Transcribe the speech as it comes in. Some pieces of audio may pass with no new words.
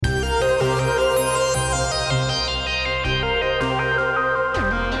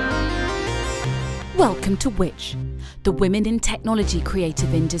Welcome to Which, the Women in Technology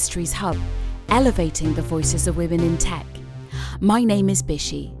Creative Industries Hub, elevating the voices of women in tech. My name is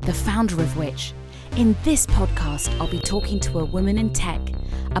Bishi, the founder of Which. In this podcast, I'll be talking to a woman in tech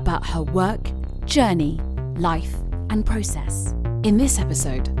about her work, journey, life, and process. In this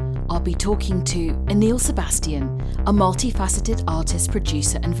episode, I'll be talking to Anil Sebastian, a multifaceted artist,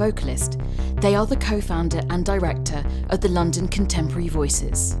 producer, and vocalist. They are the co-founder and director of the London Contemporary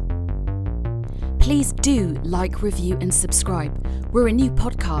Voices. Please do like, review, and subscribe. We're a new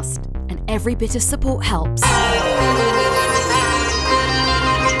podcast, and every bit of support helps.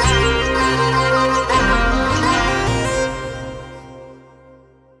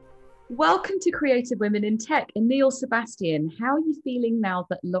 Welcome to Creative Women in Tech. Anil Sebastian, how are you feeling now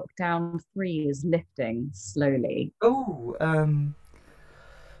that lockdown 3 is lifting slowly?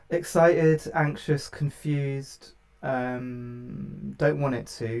 Excited, anxious, confused. Don't want it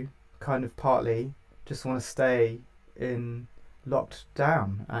to. Kind of partly just want to stay in locked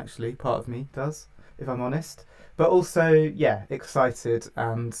down. Actually, part of me does, if I'm honest. But also, yeah, excited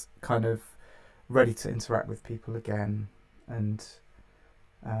and kind of ready to interact with people again and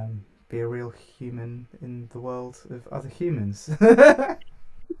be a real human in the world of other humans.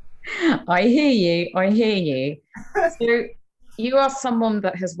 I hear you. So you are someone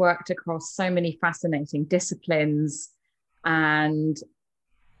that has worked across so many fascinating disciplines, and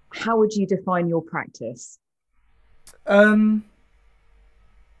how would you define your practice? I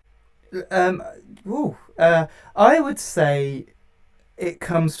would say it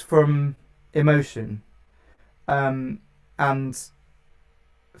comes from emotion, and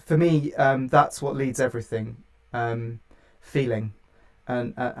for me, that's what leads everything. Feeling,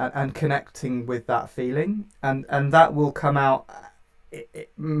 and connecting with that feeling, and that will come out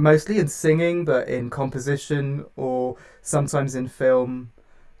mostly in singing, but in composition, or sometimes in film,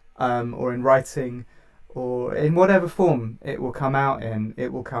 or in writing, or in whatever form it will come out in.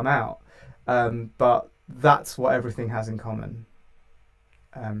 It will come out, but that's what everything has in common.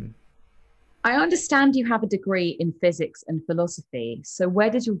 I understand you have a degree in physics and philosophy. So where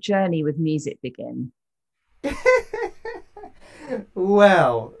did your journey with music begin?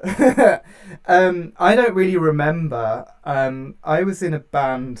 Well, I don't really remember. I was in a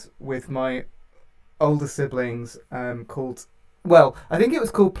band with my older siblings called, well, I think it was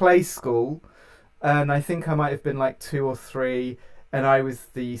called Play School. And I think I might have been like 2 or 3, and I was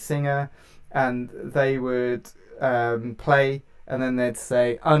the singer, and they would play, and then they'd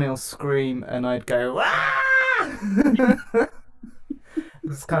say, Anil, scream, and I'd go, ah! It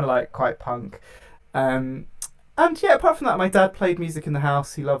was kind of like quite punk. And yeah, apart from that, my dad played music in the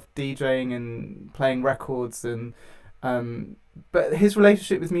house. He loved DJing and playing records, and but his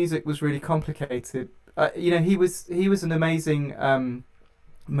relationship with music was really complicated. He was an amazing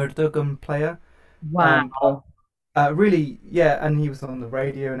mridangam player. Wow. Really, yeah, and he was on the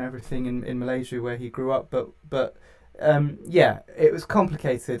radio and everything in Malaysia where he grew up. But yeah, it was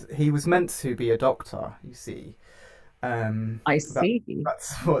complicated. He was meant to be a doctor, you see. I see.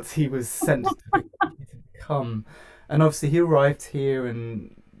 That's what he was sent to become. And obviously he arrived here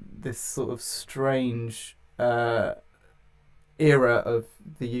in this sort of strange era of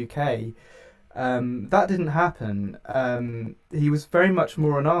the UK. That didn't happen. He was very much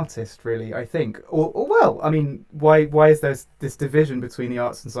more an artist, really, I think. Or well, I mean, why is there this division between the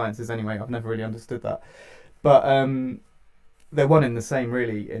arts and sciences anyway? I've never really understood that. But they're one in the same,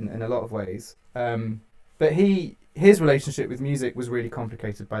 really, in a lot of ways. But his relationship with music was really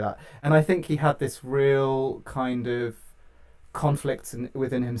complicated by that. And I think he had this real kind of conflict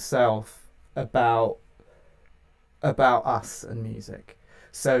within himself about us and music.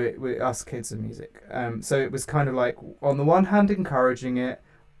 So us kids and music. So it was kind of like, on the one hand, encouraging it,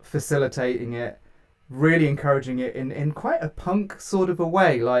 facilitating it, really encouraging it in quite a punk sort of a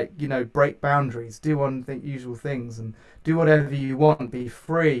way, like, break boundaries, do unusual things, and do whatever you want, be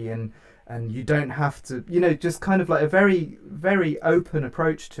free, and you don't have to, just kind of like a very, very open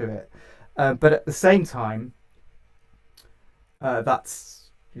approach to it. But at the same time, that's,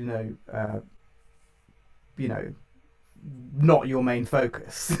 not your main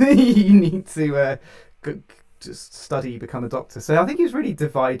focus. You need to just study, become a doctor. So I think he was really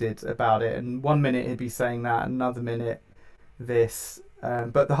divided about it, and one minute he'd be saying that, another minute this,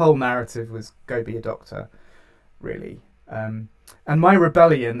 but the whole narrative was go be a doctor, really. And my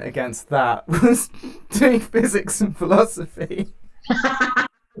rebellion against that was doing physics and philosophy.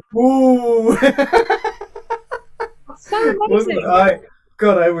 Ooh. So amazing. Wasn't I?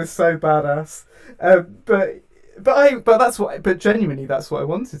 God, I was so badass. But genuinely, that's what I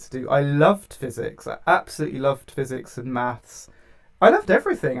wanted to do. I loved physics. I absolutely loved physics and maths. I loved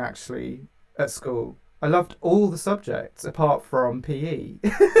everything, actually. at school. I loved all the subjects apart from PE.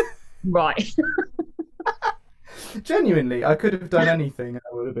 Right. Genuinely, I could have done anything and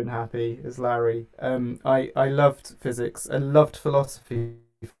I would have been happy as Larry. I loved physics. I loved philosophy.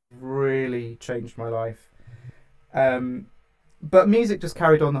 Really changed my life. Um, but music just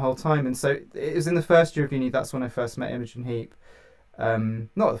carried on the whole time, and so it was in the first year of uni. That's when I first met Imogen Heap.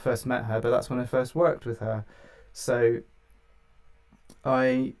 Not the first met her, but that's when I first worked with her. So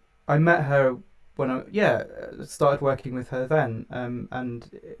I met her when I started working with her then, and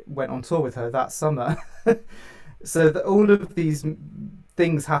went on tour with her that summer. So all of these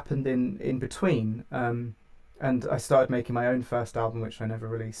things happened in between, and I started making my own first album, which I never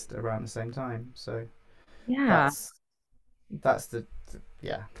released around the same time. So Yeah. that's that's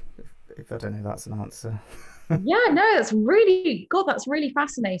yeah. If I don't know, that's an answer. Yeah, no, that's really, God, that's really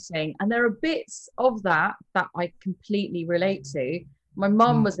fascinating. And there are bits of that that I completely relate to. My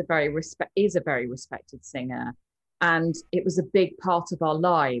mum Mm. was is a very respected singer, and it was a big part of our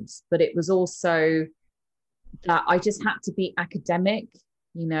lives, but it was also that I just had to be academic,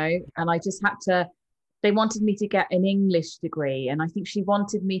 and I just had to, they wanted me to get an English degree. And I think she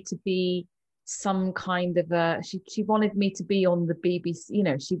wanted me to be some kind of she wanted me to be on the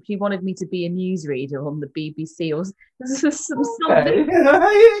BBC, she wanted me to be a newsreader on the BBC or something, Okay,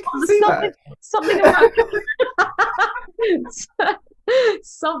 I can see something, that. something around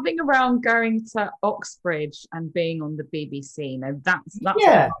something around going to Oxbridge and being on the BBC. That's what I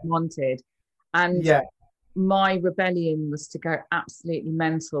Yeah, wanted. And yeah. my rebellion was to go absolutely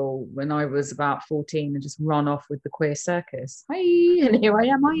mental when I was about 14 and just run off with the Queer Circus. Hi, and here I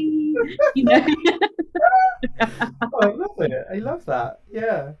am. Hi, you know. Oh, I love it. I love that.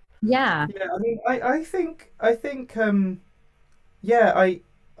 Yeah, Yeah. yeah. I mean, I think, yeah, I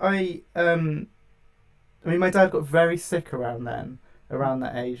mean, my dad got very sick around then, around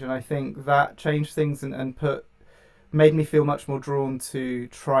that age, and I think that changed things and made me feel much more drawn to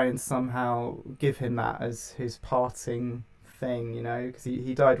try and somehow give him that as his parting thing, because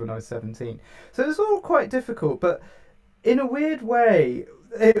he died when I was 17. So it was all quite difficult, but in a weird way,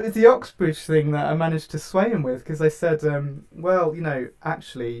 it was the Oxbridge thing that I managed to sway him with, because I said, well,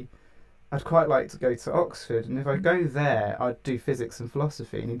 actually, I'd quite like to go to Oxford, and if I go there, I'd do physics and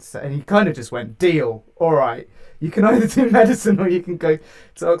philosophy. And he kind of just went, deal, all right. You can either do medicine or you can go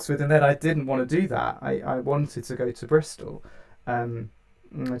to Oxford. And then I didn't want to do that. I wanted to go to Bristol. And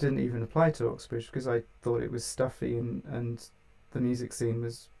I didn't even apply to Oxbridge because I thought it was stuffy and the music scene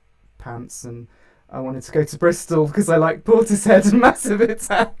was pants. And I wanted to go to Bristol because I liked Portishead and Massive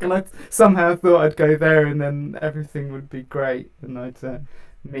Attack. And I somehow thought I'd go there and then everything would be great. And I'd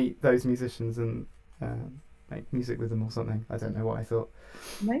meet those musicians and make music with them or something. I don't know what I thought.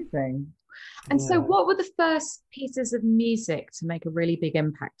 Amazing. And so Yeah. what were the first pieces of music to make a really big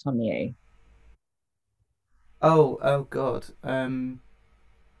impact on you? Oh God.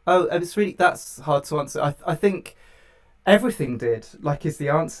 Oh, and it's really that's hard to answer. I think everything did. Like is the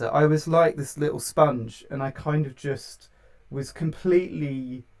answer. I was like this little sponge, and I kind of just was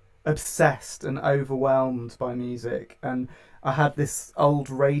completely obsessed and overwhelmed by music. And I had this old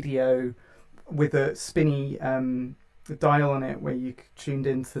radio with a spinny dial on it where you tuned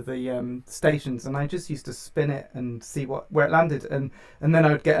into the stations, and I just used to spin it and see where it landed, and then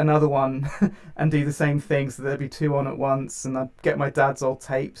I would get another one and do the same thing, so there'd be two on at once, and I'd get my dad's old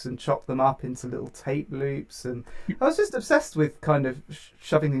tapes and chop them up into little tape loops, and I was just obsessed with kind of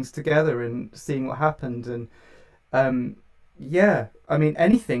shoving things together and seeing what happened. And yeah, I mean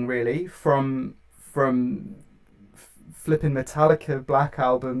anything really, from flipping Metallica Black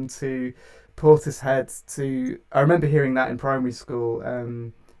Album to Portishead to I remember hearing that in primary school,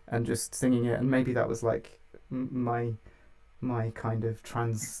 and just singing it, and maybe that was like my kind of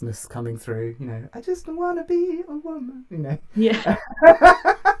transness coming through. I just want to be a woman. Yeah.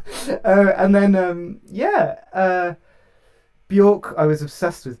 And then Bjork. I was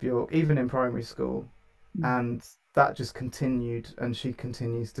obsessed with Bjork even in primary school, and that just continued, and she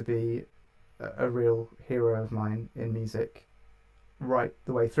continues to be a real hero of mine in music right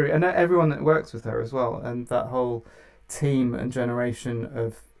the way through, and everyone that works with her as well, and that whole team and generation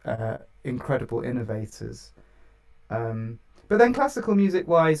of incredible innovators. But then classical music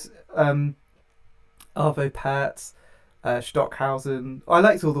wise, Arvo Pärt, Stockhausen. I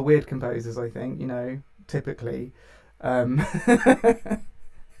liked all the weird composers, I think, typically. Um,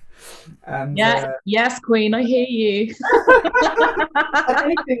 and Yeah. Yes, Queen, I hear you.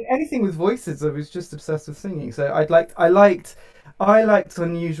 and anything with voices, I was just obsessed with singing. So I liked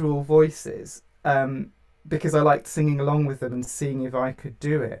unusual voices, because I liked singing along with them and seeing if I could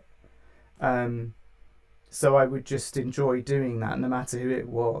do it. So I would just enjoy doing that, no matter who it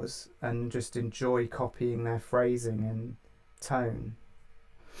was, and just enjoy copying their phrasing and tone.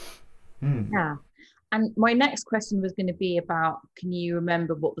 Yeah. And my next question was going to be about, can you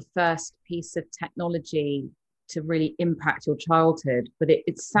remember what the first piece of technology to really impact your childhood? But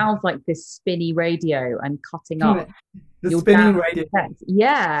it sounds like this spinny radio and cutting up The your spinning dad's radio. tape.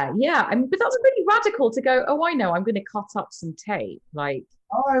 Yeah, yeah. I mean, but that's really radical to go, oh, I know, I'm going to cut up some tape. Like,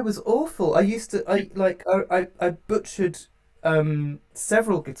 Oh, I was awful. I used to, I butchered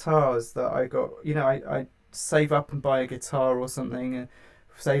several guitars that I got. I save up and buy a guitar or something, and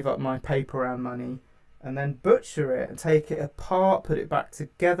save up my paper round money, and then butcher it and take it apart, put it back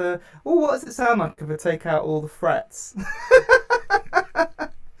together. Oh, what does it sound like if I take out all the frets?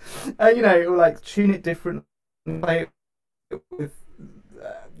 And or like tune it different, play it with.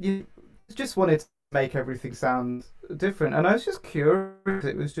 You just wanted to make everything sound different, and I was just curious.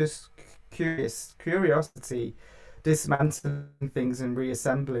 It was just curiosity, dismantling things and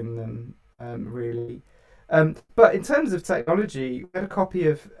reassembling them. Really. But in terms of technology, we had a copy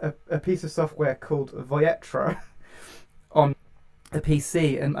of a piece of software called Voyetra on a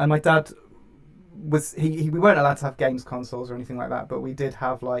PC, and my dad we weren't allowed to have games consoles or anything like that, but we did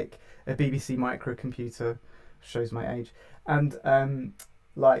have like a BBC microcomputer, shows my age, and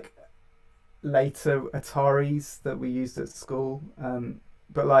like later Ataris that we used at school.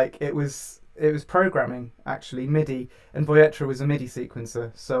 But like it was programming, actually, MIDI, and Voyetra was a MIDI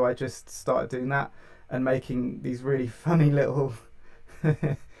sequencer, so I just started doing that and making these really funny little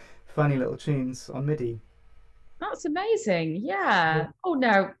tunes on MIDI. that's amazing. Yeah. Oh,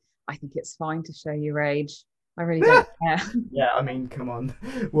 no, I think it's fine to show your age. I really don't care. Yeah, I mean, come on,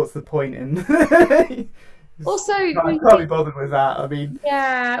 what's the point in? Also, I can't be bothered with that. I mean,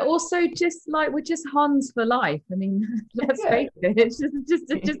 yeah. Also, just like we're just Huns for life. I mean, let's yeah, face it. It's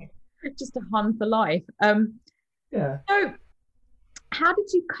just a Hun for life. yeah. So, how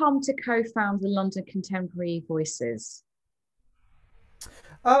did you come to co-found the London Contemporary Voices?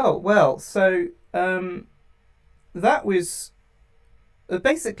 Oh well, so that was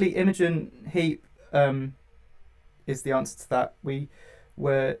basically Imogen Heap is the answer to that.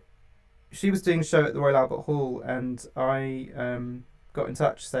 She was doing a show at the Royal Albert Hall, and I got in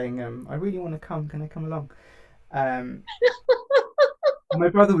touch saying, I really want to come. Can I come along? My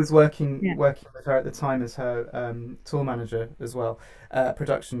brother was working Yeah. with her at the time as her tour manager as well,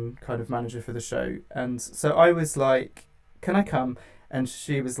 production kind of manager for the show. And so I was like, "Can I come?" And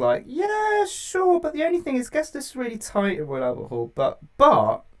she was like, "Yeah, sure." But the only thing is, guest list is really tight at Royal Albert Hall. But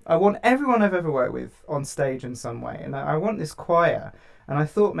I want everyone I've ever worked with on stage in some way, and I want this choir. And I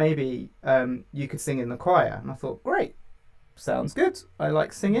thought maybe you could sing in the choir. And I thought, great, sounds good. I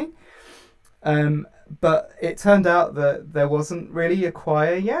like singing. But it turned out that there wasn't really a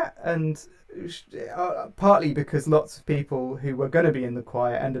choir yet, and partly because lots of people who were going to be in the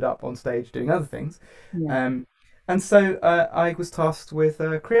choir ended up on stage doing other things. Yeah. And so I was tasked with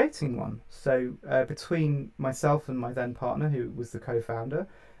creating one. So between myself and my then partner, who was the co-founder,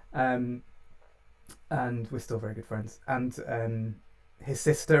 and we're still very good friends, and his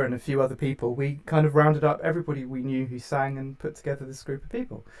sister and a few other people, we kind of rounded up everybody we knew who sang and put together this group of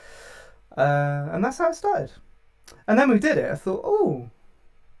people. And that's how it started. And then we did it. I thought, oh,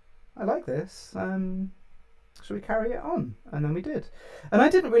 I like this. Should we carry it on? And then we did. And I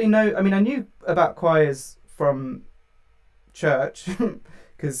didn't really know. I mean, I knew about choirs from church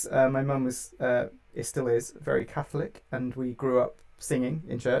because my mum was, it still is, very Catholic, and we grew up singing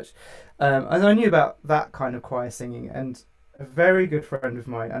in church. And I knew about that kind of choir singing, and a very good friend of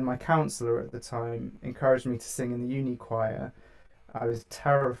mine and my counsellor at the time encouraged me to sing in the uni choir. I was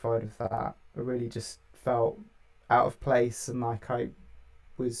terrified of that. I really just felt out of place and like I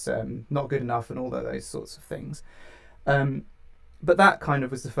was not good enough and all of those sorts of things. But that kind of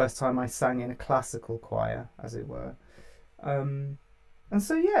was the first time I sang in a classical choir, as it were. And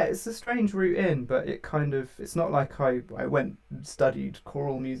so yeah, it's a strange route in, but it's not like I went and studied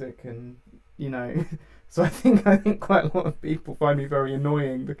choral music and so I think quite a lot of people find me very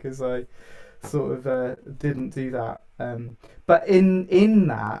annoying because I sort of didn't do that. But in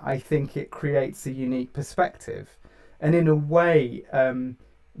that, I think it creates a unique perspective, and in a way,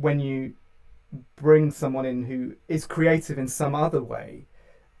 when you bring someone in who is creative in some other way,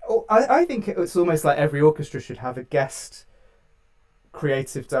 I think it's almost like every orchestra should have a guest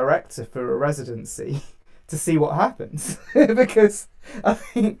creative director for a residency to see what happens because I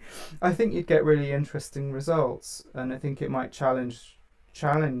think you'd get really interesting results, and I think it might challenge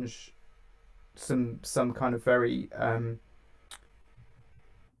some kind of very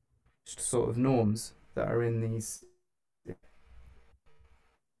sort of norms that are in these.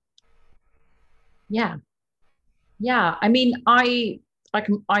 Yeah. Yeah, I mean, I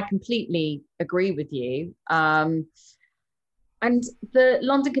completely agree with you. And the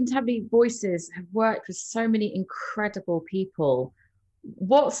London Contemporary Voices have worked with so many incredible people.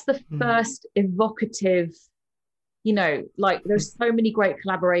 What's the Mm. first evocative, like there's so many great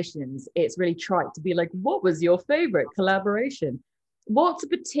collaborations. It's really trite to be like, what was your favorite collaboration? What's a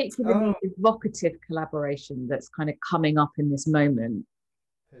particularly Oh. evocative collaboration that's kind of coming up in this moment?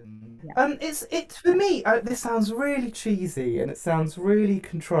 Yeah. It's for me. This sounds really cheesy and it sounds really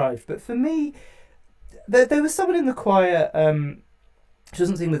contrived, but for me, there was someone in the choir. She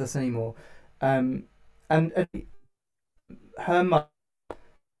doesn't sing with us anymore, and her mum,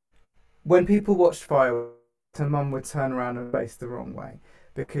 when people watched fireworks, her mum would turn around and face the wrong way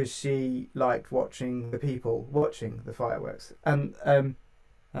because she liked watching the people watching the fireworks. And I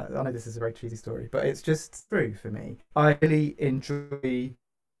know this is a very cheesy story, but it's just true for me. I really enjoy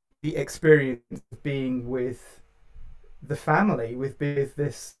the experience of being with the family, with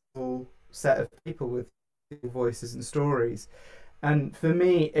this whole set of people with voices and stories. And for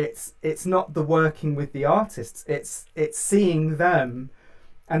me, it's not the working with the artists; it's seeing them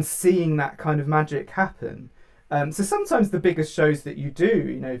and seeing that kind of magic happen. So sometimes the biggest shows that you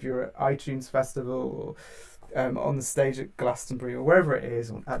do, if you're at iTunes Festival or on the stage at Glastonbury or wherever it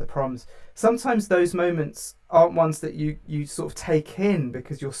is, or at the proms, sometimes those moments aren't ones that you sort of take in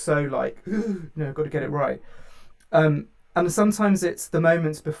because you're so like, got to get it right. And sometimes it's the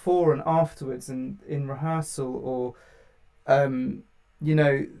moments before and afterwards, and in rehearsal, or you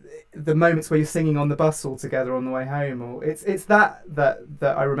know, the moments where you're singing on the bus all together on the way home, or it's that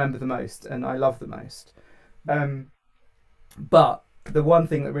I remember the most and I love the most. But the one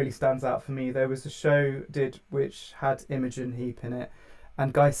thing that really stands out for me, there was a show did which had Imogen Heap in it,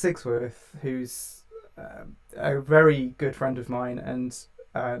 and Guy Sigsworth, who's a very good friend of mine and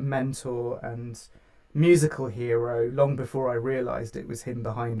mentor and musical hero. Long before I realised it was him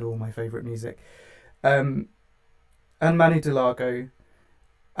behind all my favourite music, and Manu Delago,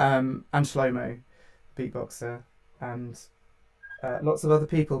 and Shlomo, beatboxer, and lots of other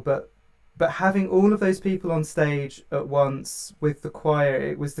people, but having all of those people on stage at once with the choir,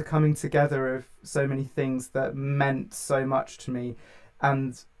 it was the coming together of so many things that meant so much to me,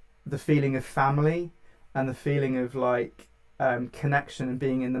 and the feeling of family and the feeling of like connection and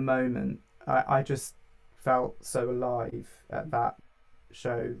being in the moment. I just felt so alive at that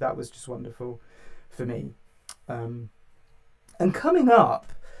show. That was just wonderful for me. And coming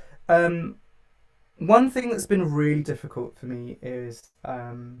up, one thing that's been really difficult for me is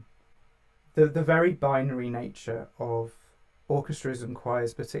the very binary nature of orchestras and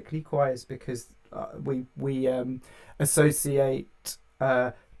choirs, particularly choirs, because we associate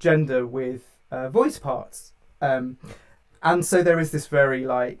gender with voice parts, and so there is this very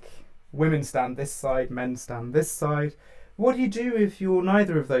like women stand this side, men stand this side. What do you do if you're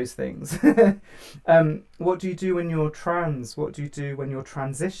neither of those things? What do you do when you're trans? What do you do when you're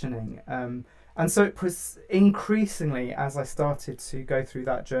transitioning? And so increasingly, as I started to go through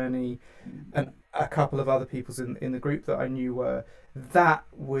that journey, and a couple of other people in the group that I knew that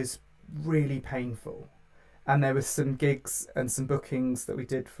was really painful. And there was some gigs and some bookings that we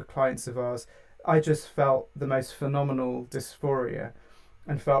did for clients of ours. I just felt the most phenomenal dysphoria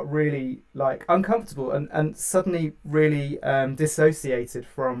and felt really like uncomfortable and suddenly really dissociated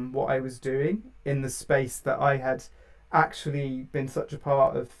from what I was doing in the space that I had actually been such a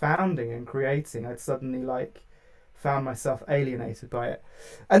part of founding and creating. I'd suddenly like found myself alienated by it.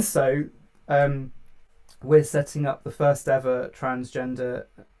 And so we're setting up the first ever transgender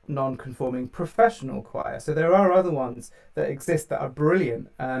non-conforming professional choir. So there are other ones that exist that are brilliant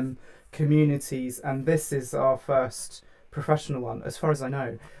communities, and this is our first professional one as far as I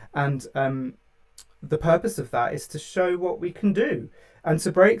know. And the purpose of that is to show what we can do and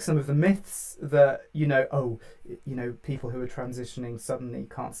to break some of the myths that people who are transitioning suddenly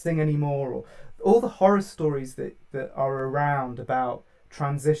can't sing anymore, or all the horror stories that are around about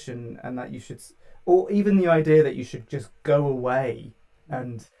transition, and that you should, or even the idea that you should just go away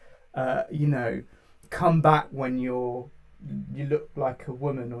and come back when you look like a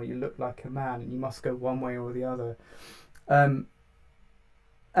woman or you look like a man and you must go one way or the other.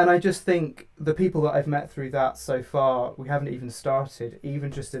 And I just think the people that I've met through that so far, we haven't even started,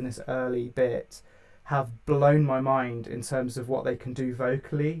 even just in this early bit, have blown my mind in terms of what they can do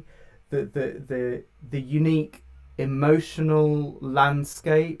vocally, the unique emotional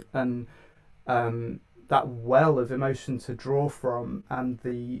landscape and that well of emotion to draw from, and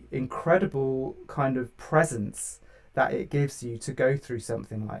the incredible kind of presence that it gives you to go through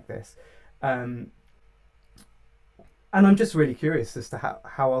something like this. And I'm just really curious as to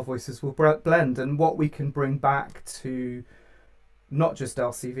how our voices will blend and what we can bring back to not just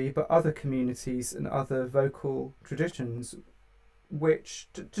LCV, but other communities and other vocal traditions, which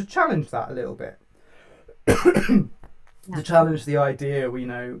to challenge that a little bit. To challenge the idea, we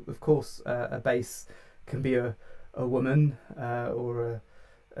know, of course, a bass can be a woman or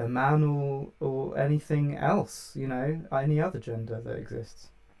a man or anything else, you know, any other gender that exists.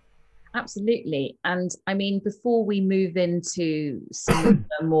 Absolutely. And I mean, before we move into some of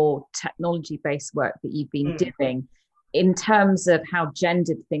the more technology-based work that you've been doing, in terms of how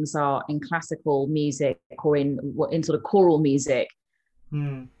gendered things are in classical music or in sort of choral music,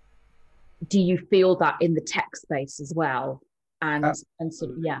 do you feel that in the tech space as well? And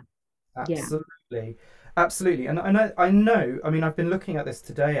sort of, absolutely. And I know, I mean, I've been looking at this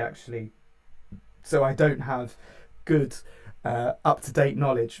today actually, so I don't have good up-to-date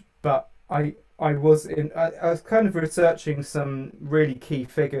knowledge, but I was kind of researching some really key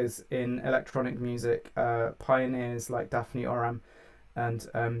figures in electronic music, pioneers like Daphne Oram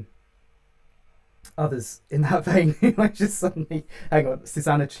and others in that vein. I just suddenly, hang on,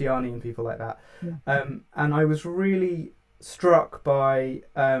 Susanna Ciani and people like that. And I was really struck by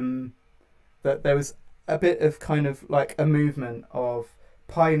that there was a bit of kind of like a movement of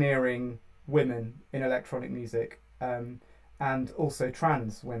pioneering women in electronic music, and also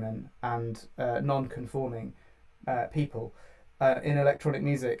trans women and non-conforming people in electronic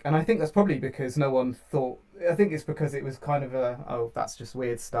music. And I think that's probably because no one thought, I think it's because it was kind of oh, that's just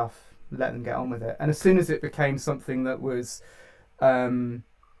weird stuff, let them get on with it. And as soon as it became something that was,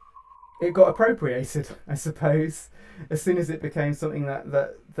 it got appropriated, I suppose. As soon as it became something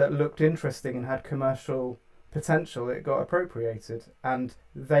that looked interesting and had commercial potential, it got appropriated. And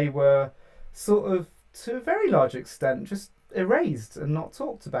they were sort of, to a very large extent, just erased and not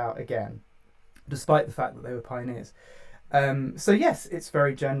talked about again, despite the fact that they were pioneers. So yes, it's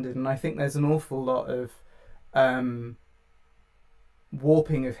very gendered, and I think there's an awful lot of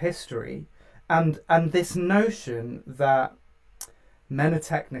warping of history, and this notion that men are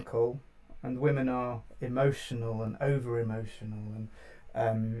technical and women are emotional and over emotional,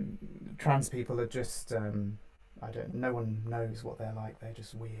 and trans people are just no one knows what they're like, they're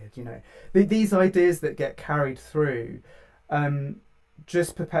just weird, you know. These ideas that get carried through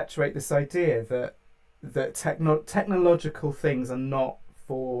just perpetuate this idea that technological things are not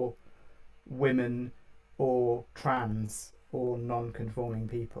for women or trans or non-conforming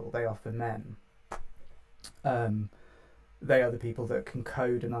people. They are for men. They are the people that can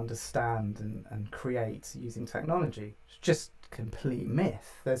code and understand and create using technology. It's just complete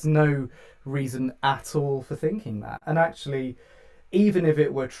myth. There's no reason at all for thinking that. And actually, even if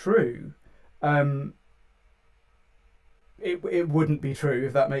it were true, it wouldn't be true,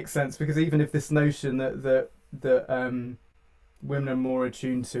 if that makes sense, because even if this notion that women are more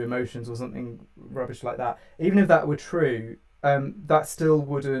attuned to emotions or something rubbish like that, even if that were true, that still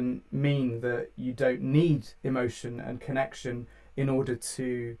wouldn't mean that you don't need emotion and connection in order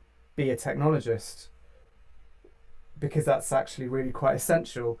to be a technologist, because that's actually really quite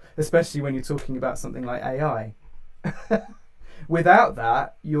essential, especially when you're talking about something like AI. Without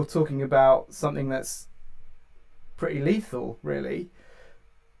that, you're talking about something that's pretty lethal, really.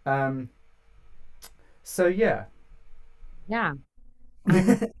 So yeah. Yeah,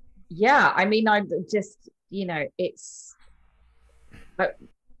 I mean, I just, you know, it's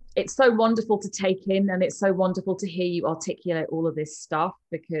so wonderful to take in, and it's so wonderful to hear you articulate all of this stuff,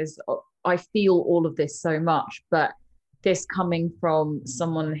 because I feel all of this so much. But this coming from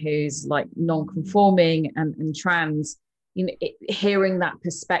someone who's like non-conforming and trans, you know, hearing that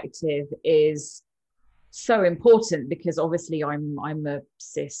perspective is so important, because obviously I'm a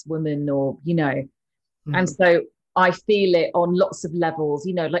cis woman, or, you know, and so I feel it on lots of levels.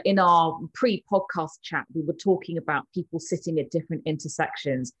 You know, like in our pre-podcast chat, we were talking about people sitting at different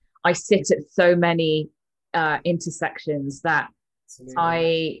intersections. I sit at so many intersections that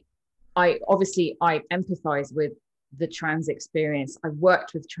I obviously I empathize with the trans experience. I've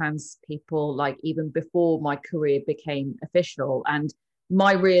worked with trans people like even before my career became official, and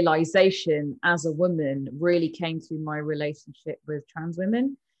my realization as a woman really came through my relationship with trans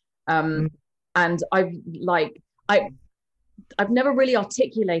women. And I've never really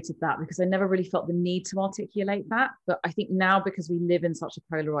articulated that, because I never really felt the need to articulate that. But I think now, because we live in such a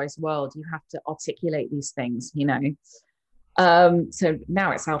polarized world, you have to articulate these things, you know. So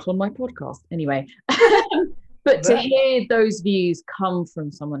now it's out on my podcast anyway. But to hear those views come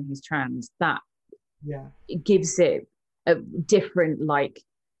from someone who's trans, that it gives it a different, like,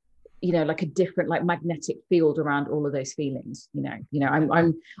 like a different like magnetic field around all of those feelings.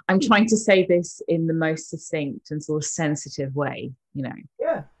 I'm trying to say this in the most succinct and sort of sensitive way.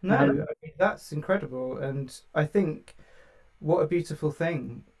 Yeah, no, I Um, mean, that's incredible, and I think what a beautiful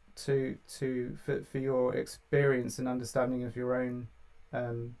thing for your experience and understanding of your own.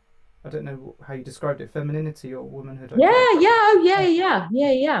 Um, I don't know how you described it, femininity or womanhood. I yeah, can't. yeah, oh,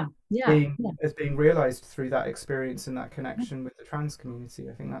 yeah, Being yeah. as being realized through that experience and that connection with the trans community.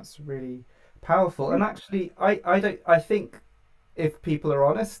 I think that's really powerful. And actually, I think if people are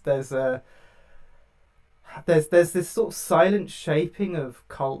honest, there's this sort of silent shaping of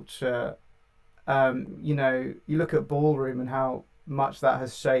culture. You look at ballroom and how much that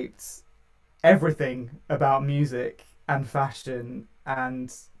has shaped everything about music and fashion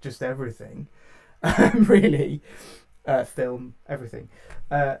and just everything, really, film, everything.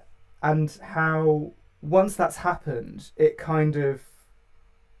 Uh, and how once that's happened, it kind of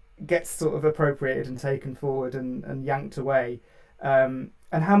gets sort of appropriated and taken forward and yanked away. And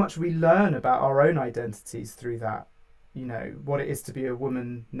how much we learn about our own identities through that. What it is to be a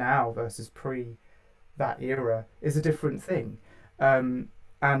woman now versus pre that era is a different thing. And,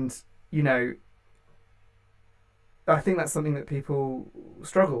 you know, I think that's something that people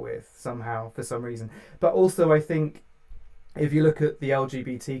struggle with somehow for some reason. But also, I think if you look at the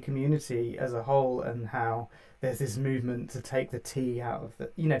LGBT community as a whole and how there's this movement to take the T out of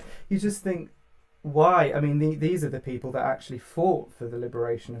you just think, why? I mean, these are the people that actually fought for the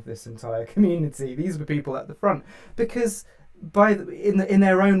liberation of this entire community. These were people at the front because in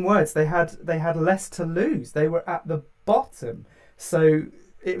their own words, they had less to lose. They were at the bottom, so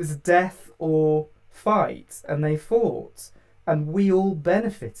it was death or fight, and they fought, and we all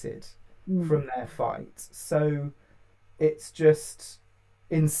benefited from their fight. So it's just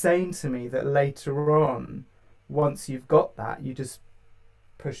insane to me that later on, once you've got that, you just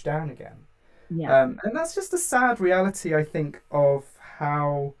push down again. Yeah. And that's just a sad reality, I think, of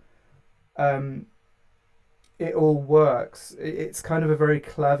how it all works. It's kind of a very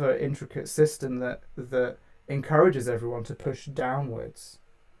clever, intricate system that encourages everyone to push downwards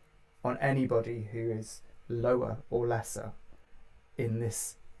on anybody who is lower or lesser in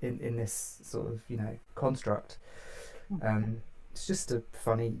this sort of construct. It's just a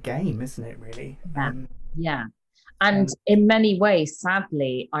funny game, isn't it? Really. Yeah. Yeah. And in many ways,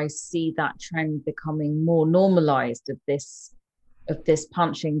 sadly, I see that trend becoming more normalized of this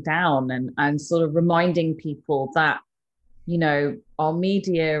punching down and sort of reminding people that, our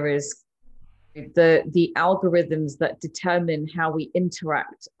media is the algorithms that determine how we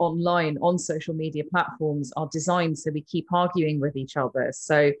interact online on social media platforms are designed so we keep arguing with each other.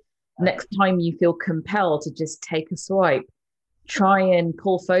 So next time you feel compelled to just take a swipe, try and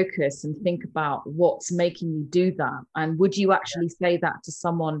pull focus and think about what's making you do that. And would you actually say that to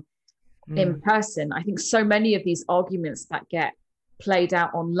someone in person? I think so many of these arguments that get played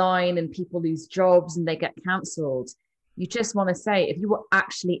out online and people lose jobs and they get cancelled, you just want to say, if you were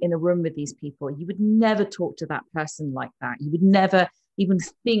actually in a room with these people, you would never talk to that person like that. You would never even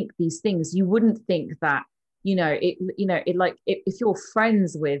think these things. You wouldn't think that, if you're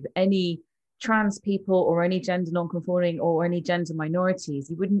friends with any trans people or any gender non-conforming or any gender minorities,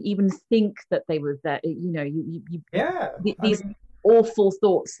 you wouldn't even think that they were there. These awful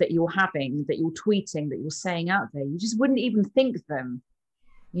thoughts that you're having, that you're tweeting, that you're saying out there, you just wouldn't even think them.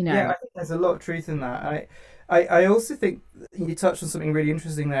 Yeah, I think there's a lot of truth in that. I also think you touched on something really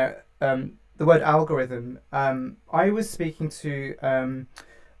interesting there. The word algorithm. I was speaking to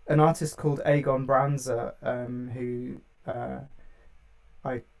an artist called Agon Branza, who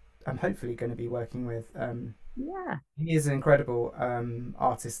I'm hopefully going to be working with. He is an incredible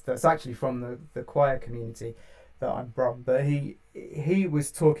artist that's actually from the choir community that I'm from. But he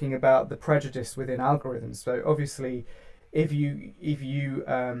was talking about the prejudice within algorithms. So obviously, if you're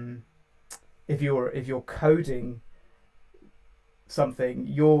coding something,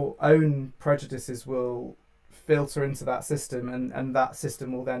 your own prejudices will filter into that system, and that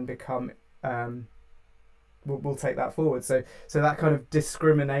system will then become we'll take that forward. So that kind of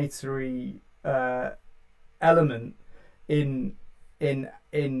discriminatory element in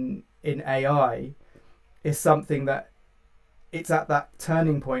AI is something that it's at that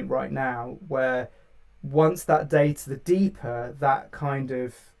turning point right now where once that data, the deeper that kind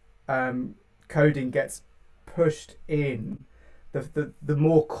of coding gets pushed in, the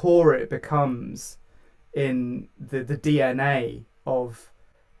more core it becomes in the DNA of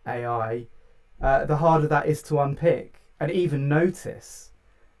AI, the harder that is to unpick and even notice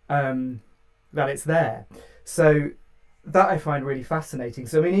that it's there. So that I find really fascinating.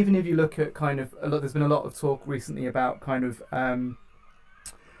 So I mean, even if you look at kind of there's been a lot of talk recently about kind of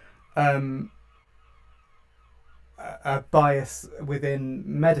um, a bias within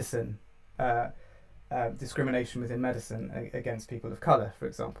medicine, discrimination within medicine against people of colour, for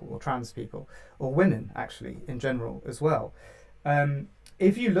example, or trans people, or women actually in general as well.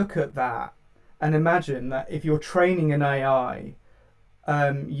 If you look at that and imagine that if you're training an AI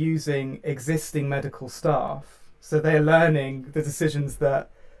using existing medical staff, so they're learning the decisions that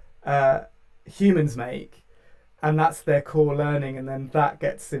humans make, and that's their core learning, and then that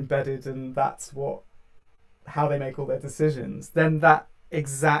gets embedded, and that's how they make all their decisions, then that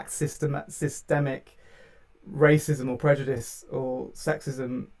exact systemic racism or prejudice or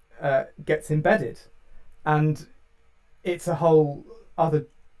sexism gets embedded, and it's a whole other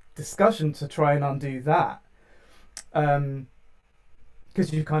discussion to try and undo that,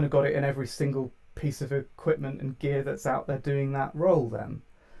 because you've kind of got it in every single piece of equipment and gear that's out there doing that role. Then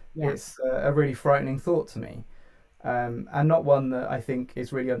it's a really frightening thought to me, and not one that I think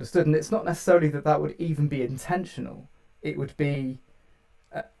is really understood. And it's not necessarily that would even be intentional. It would be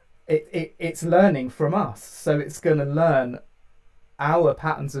it's learning from us, so it's going to learn our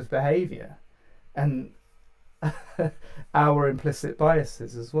patterns of behavior and our implicit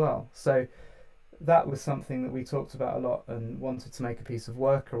biases as well. So that was something that we talked about a lot and wanted to make a piece of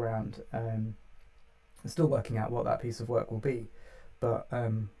work around. Still working out what that piece of work will be, but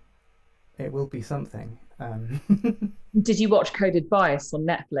it will be something. Did you watch Coded Bias on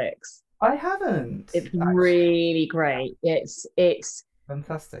Netflix? I haven't. It's actually really great. It's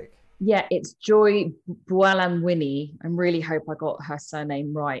fantastic. Yeah, it's Joy Buolamwini. I really hope I got her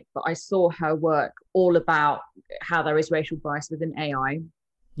surname right, but I saw her work all about how there is racial bias within AI.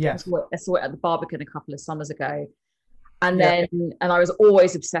 Yes. I saw it at the Barbican a couple of summers ago. And then, and I was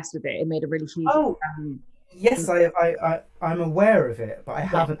always obsessed with it. It made a really huge. Yes, I'm aware of it, but I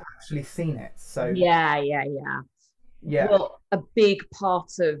haven't actually seen it. So yeah. Well, a big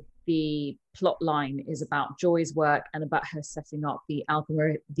part of the plot line is about Joy's work and about her setting up the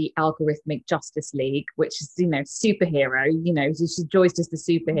Algorithmic Justice League, which is, superhero. Joy's just a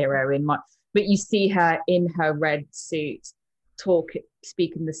superhero but you see her in her red suit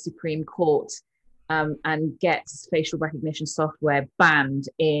speak in the Supreme Court. And gets facial recognition software banned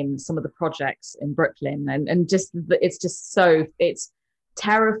in some of the projects in Brooklyn, and it's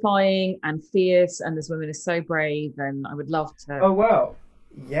terrifying and fierce, and this woman is so brave, and I would love to. Oh wow,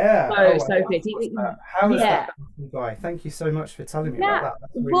 yeah. So good. How is that guy? Thank you so much for telling me about that.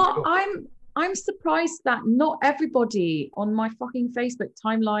 That's really cool. I'm surprised that not everybody on my fucking Facebook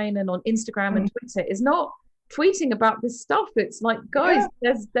timeline and on Instagram and Twitter is not tweeting about this stuff. It's like, guys,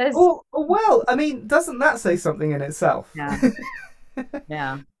 there's well, I mean, doesn't that say something in itself?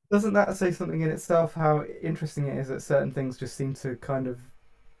 Yeah. Doesn't that say something in itself, how interesting it is that certain things just seem to kind of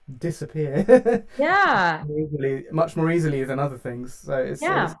disappear much more easily than other things? So it's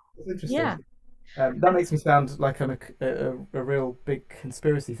interesting. That makes me sound like I'm a real big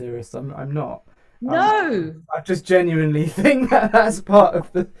conspiracy theorist. I'm not. No, I just genuinely think that's part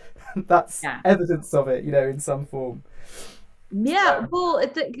of that's evidence of it, in some form. Yeah, well,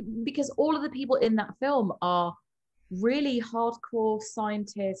 because all of the people in that film are really hardcore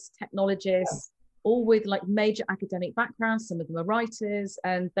scientists, technologists, all with like major academic backgrounds. Some of them are writers,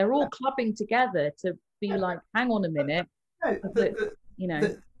 and they're all clubbing together to be like, hang on a minute.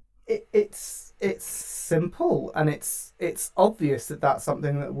 It's simple, and it's obvious that that's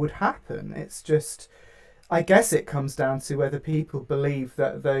something that would happen. It's just, I guess it comes down to whether people believe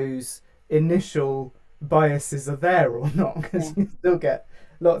that those initial biases are there or not, because you still get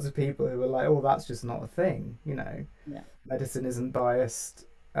lots of people who are like, oh, that's just not a thing, medicine isn't biased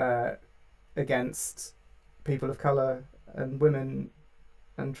against people of colour and women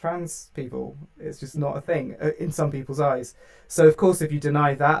and trans people. It's just not a thing in some people's eyes. So of course, if you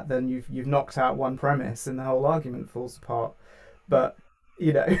deny that, then you've knocked out one premise and the whole argument falls apart. But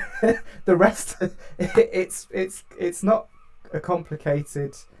the rest, it's not a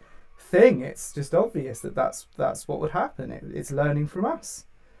complicated thing. It's just obvious that's what would happen. It's learning from us.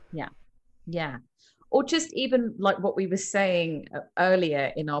 Yeah. Or just even like what we were saying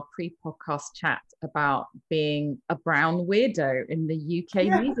earlier in our pre-podcast chat about being a brown weirdo in the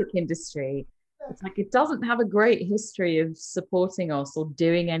UK music industry. It's like, it doesn't have a great history of supporting us or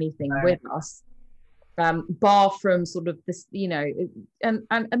doing anything with us, bar from sort of this, and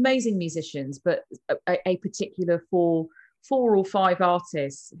amazing musicians, but a particular four or five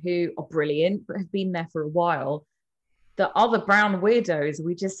artists who are brilliant but have been there for a while. The other brown weirdos,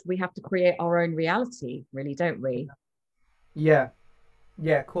 we have to create our own reality, really, don't we? Yeah,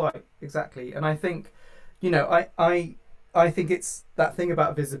 quite exactly. And I think, I think it's that thing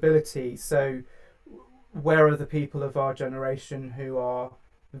about visibility. So where are the people of our generation who are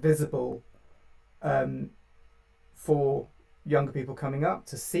visible for younger people coming up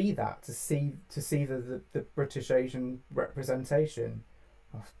to see that, to see the British Asian representation.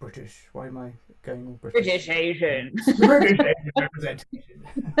 Oh, British. Why am I going all British? British Asian. British Asian representation.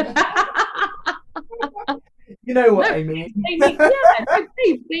 You know what I mean? They need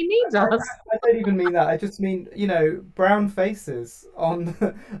us. I don't even mean that. I just mean, brown faces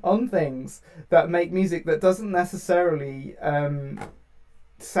on on things that make music that doesn't necessarily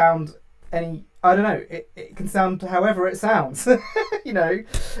sound any. I don't know. It can sound however it sounds.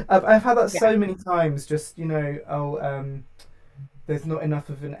 I've had that so many times. Just there's not enough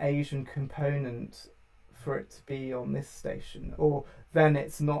of an Asian component for it to be on this station, or then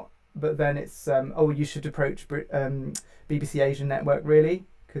it's not. But then it's you should approach BBC Asian Network, really,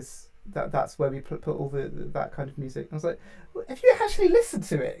 because that's where we put all that kind of music. I was like, well, have you actually listened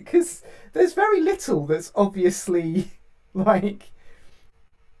to it? Because there's very little that's obviously like,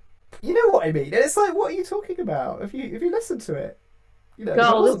 you know what I mean. And it's like, what are you talking about? If you listened to it, if it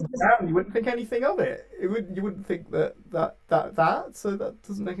wasn't brown, you wouldn't think anything of it. You wouldn't think that. So that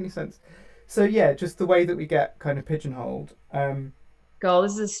doesn't make any sense. So yeah, just the way that we get kind of pigeonholed. Girl,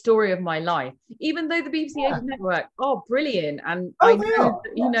 this is a story of my life. Even though the BBC Asian Network, brilliant, and the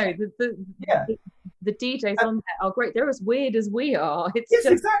DJs on there are great. They're as weird as we are.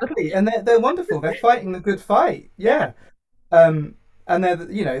 Exactly, and they're wonderful. They're fighting the good fight. Yeah, and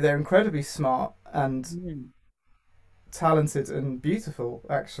they're incredibly smart and talented and beautiful,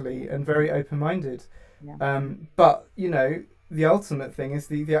 actually, and very open-minded. Yeah. But the ultimate thing is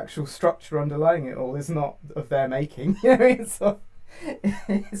the actual structure underlying it all is not of their making. It's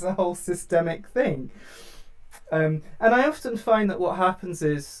a whole systemic thing, and I often find that what happens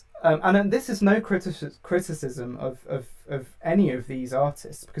is, and this is no criticism of any of these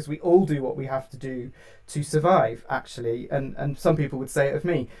artists, because we all do what we have to do to survive, actually, and some people would say it of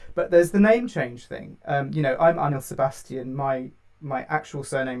me, but there's the name change thing. I'm Anil Sebastian. My actual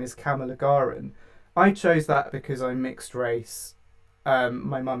surname is Kamalagaran. I chose that because I'm mixed race.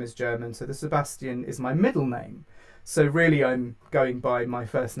 My mum is German, so the Sebastian is my middle name. So really, I'm going by my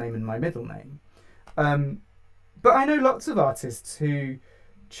first name and my middle name. But I know lots of artists who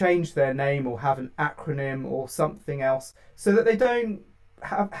change their name or have an acronym or something else so that they don't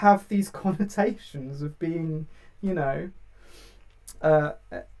have these connotations of being, a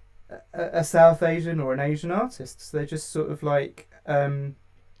South Asian or an Asian artist. So they just sort of like are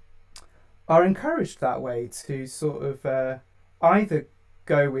encouraged that way to sort of either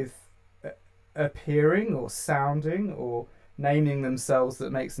go with appearing or sounding or naming themselves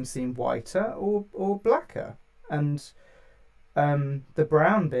that makes them seem whiter or blacker, and the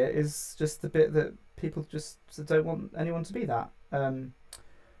brown bit is just the bit that people just don't want anyone to be that, and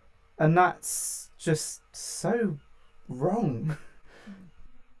that's just so wrong.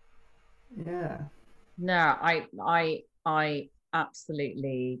 Yeah. No, I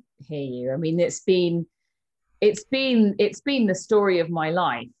absolutely hear you. I mean, it's been the story of my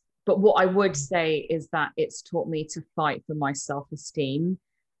life. But what I would say is that it's taught me to fight for my self-esteem.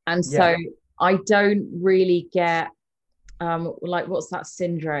 And so I don't really get, what's that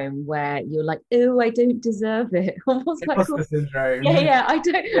syndrome where you're like, oh, I don't deserve it. What's that called? Syndrome. Yeah. I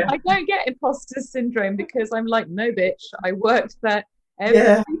don't get imposter syndrome because I'm like, no, bitch, I worked for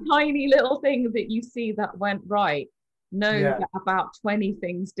every tiny little thing that you see that went right. That about 20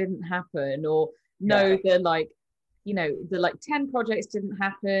 things didn't happen, or the 10 projects didn't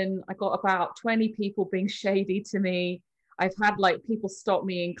happen. I got about 20 people being shady to me. I've had people stop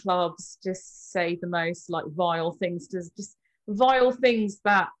me in clubs, just say the most vile things, just vile things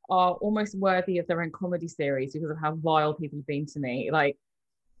that are almost worthy of their own comedy series because of how vile people have been to me.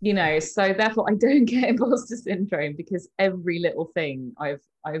 So therefore I don't get imposter syndrome because every little thing I've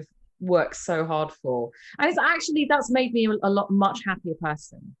worked so hard for. And that's made me a much happier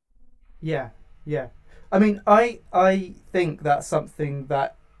person. Yeah. I mean, I think that's something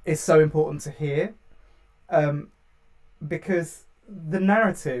that is so important to hear, because the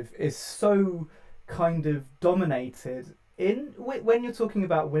narrative is so kind of dominated when you're talking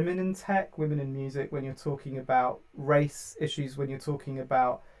about women in tech, women in music, when you're talking about race issues, when you're talking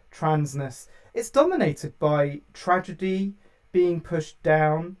about transness. It's dominated by tragedy, being pushed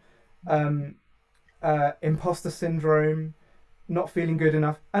down, imposter syndrome, not feeling good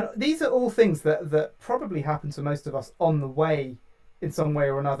enough, and these are all things that probably happen to most of us on the way in some way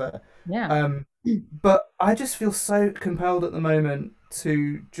or another. But I just feel so compelled at the moment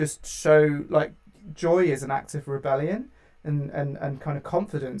to just show joy is an act of rebellion, and kind of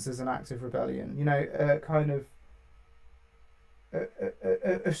confidence is an act of rebellion, kind of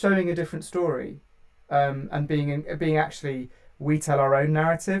showing a different story, and being actually we tell our own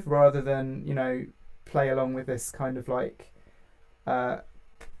narrative rather than, you know, play along with this kind of like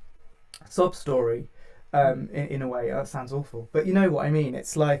sob story. In a way, that sounds awful, but you know what I mean.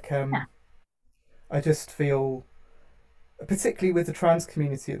 It's like Yeah. I just feel, particularly with the trans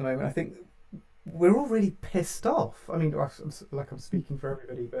community at the moment, I think we're all really pissed off. I mean, I'm speaking for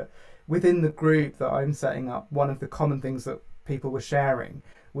everybody, but within the group that I'm setting up, one of the common things that people were sharing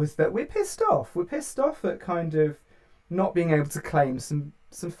was that we're pissed off. We're pissed off at kind of not being able to claim some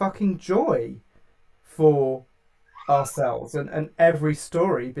fucking joy for ourselves, and every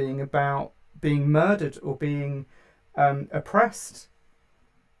story being about being murdered or being oppressed.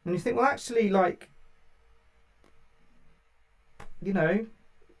 And you think, well, actually, like, you know,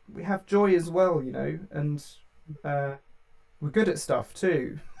 we have joy as well, you know, and we're good at stuff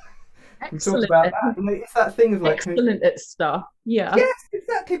too. We talked Excellent. about that. You know, it's that thing of like, Excellent at stuff. Yeah. yes,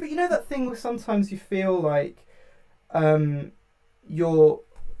 exactly. But you know that thing where sometimes you feel like you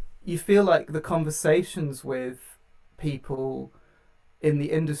feel like the conversations with people in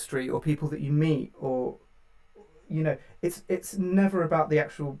the industry or people that you meet, or you know, it's never about the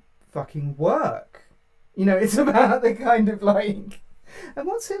actual fucking work. You know, it's about the kind of like, and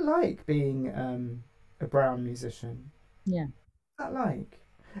what's it like being a brown musician? Yeah. What's that like?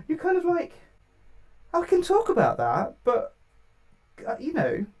 You kind of like, I can talk about that, but you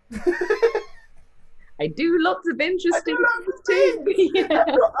know, I do lots of interesting lots things of too. Yeah.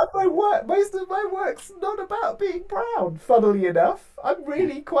 my work, most of my work's not about being brown. Funnily enough, I'm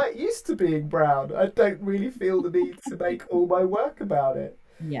really quite used to being brown. I don't really feel the need to make all my work about it.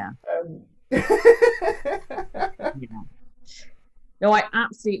 Yeah. Yeah. No, I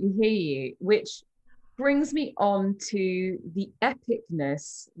absolutely hear you, which brings me on to the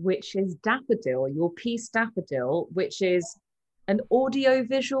epicness, which is Daffodil, your piece Daffodil, which is an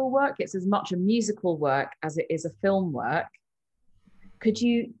audio-visual work. It's as much a musical work as it is a film work. Could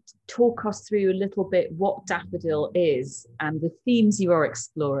you talk us through a little bit what Daffodil is and the themes you are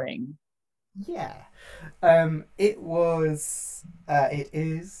exploring? Yeah. It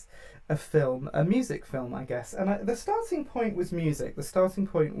is a film, a music film, I guess. And the starting point was music. The starting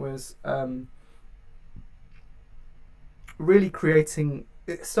point was really creating.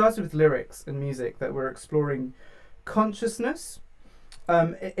 It started with lyrics and music that were exploring consciousness.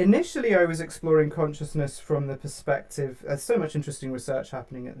 Initially, I was exploring consciousness from the perspective. There's so much interesting research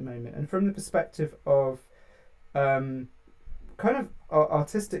happening at the moment, and from the perspective of kind of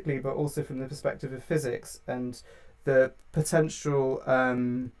artistically, but also from the perspective of physics and the potential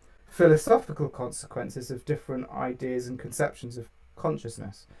philosophical consequences of different ideas and conceptions of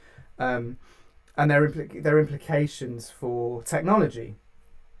consciousness, and their implications for technology,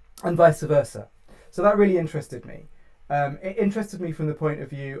 and vice versa. So that really interested me. It interested me from the point of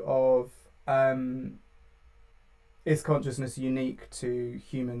view of is consciousness unique to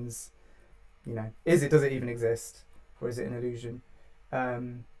humans? You know, does it even exist, or is it an illusion?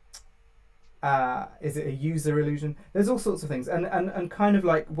 Is it a user illusion? There's all sorts of things, and kind of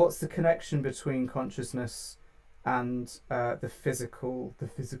like, what's the connection between consciousness and the physical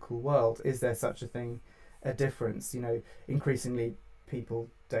world? Is there such a thing, a difference? You know, increasingly people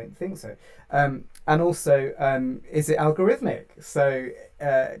don't think so. And also, is it algorithmic? So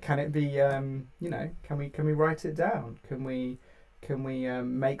can it be? You know, can we write it down? Can we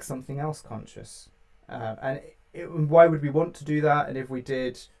make something else conscious? And why would we want to do that? And if we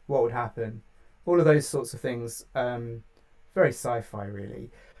did, what would happen? All of those sorts of things. Very sci-fi,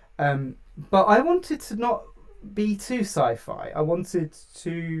 really. But I wanted to not be too sci-fi. I wanted it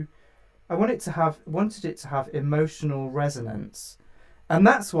to have emotional resonance. And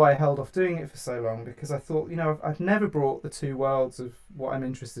that's why I held off doing it for so long, because I thought, you know, I've never brought the two worlds of what I'm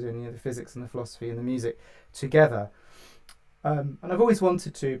interested in, you know, the physics and the philosophy and the music, together. And I've always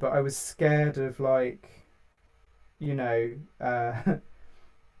wanted to, but I was scared of, like, you know,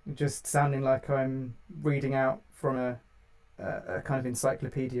 just sounding like I'm reading out from a kind of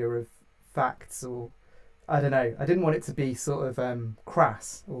encyclopedia of facts, or I don't know. I didn't want it to be sort of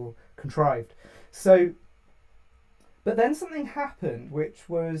crass or contrived. So, but then something happened, which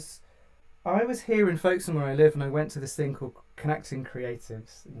was, I was here in Folkestone where I live, and I went to this thing called Connecting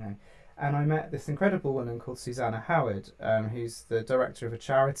Creatives, you know, and I met this incredible woman called Susanna Howard, who's the director of a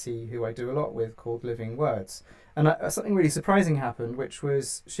charity who I do a lot with called Living Words. And something really surprising happened, which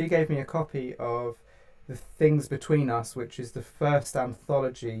was she gave me a copy of The Things Between Us, which is the first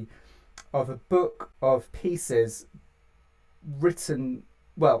anthology of a book of pieces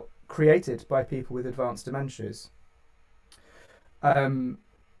created by people with advanced dementias. And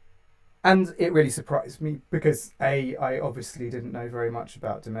it really surprised me because I obviously didn't know very much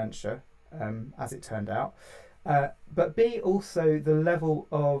about dementia, as it turned out. but B, also the level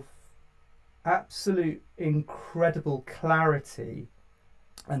of absolute incredible clarity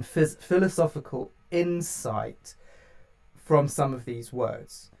and philosophical insight from some of these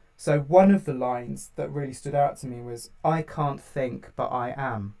words. So one of the lines that really stood out to me was, "I can't think, but I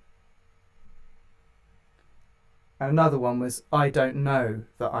am." And another one was, "I don't know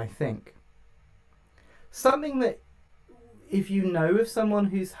that I think." Something that, if you know of someone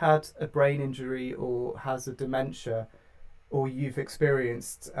who's had a brain injury or has a dementia, or you've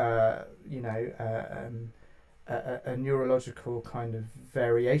experienced, a neurological kind of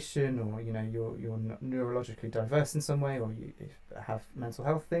variation, or you're neurologically diverse in some way, or you have mental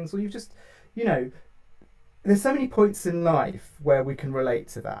health things, or you've just, there's so many points in life where we can relate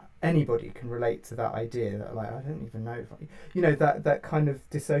to that. Anybody can relate to that idea that, like, I don't even know if that kind of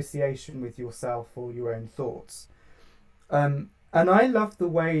dissociation with yourself or your own thoughts. And I love the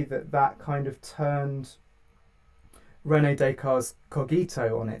way that kind of turned René Descartes'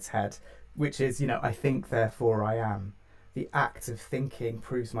 cogito on its head, which is, I think, therefore I am. The act of thinking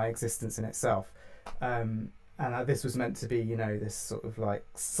proves my existence in itself. And this was meant to be, this sort of like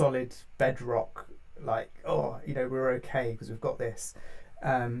solid bedrock, like, we're okay because we've got this.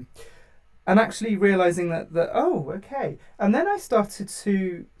 And actually realizing that, okay. And then I started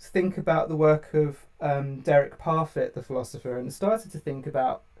to think about the work of Derek Parfit, the philosopher, and started to think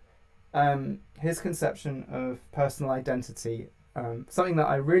about his conception of personal identity, something that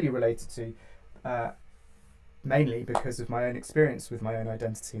I really related to, mainly because of my own experience with my own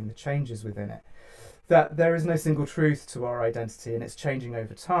identity and the changes within it. That there is no single truth to our identity, and it's changing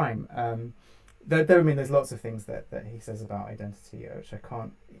over time. There's lots of things that he says about identity, which I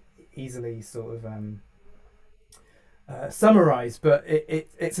can't easily sort of summarize, but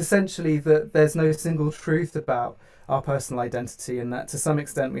it's essentially that there's no single truth about our personal identity, and that to some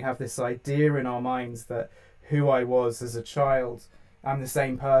extent we have this idea in our minds that who I was as a child, I'm the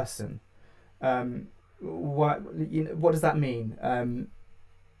same person. What does that mean?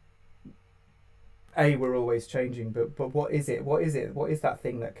 We're always changing, but what is it? What is it? What is that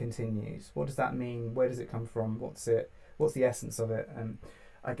thing that continues? What does that mean? Where does it come from? What's it? What's the essence of it?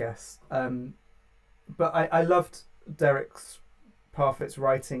 I guess. But I loved Derek Parfit's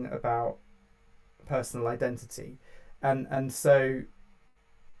writing about personal identity, and so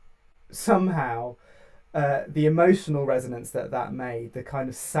somehow the emotional resonance that made, the kind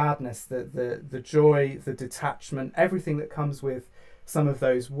of sadness, the joy, the detachment, everything that comes with some of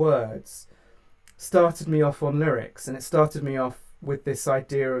those words, started me off on lyrics. And it started me off with this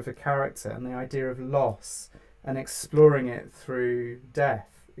idea of a character and the idea of loss, and exploring it through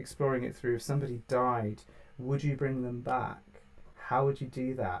death, exploring it through, if somebody died, would you bring them back? How would you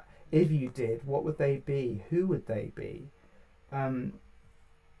do that? If you did, what would they be? Who would they be? And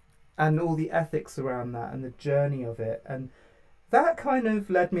all the ethics around that and the journey of it. And that kind of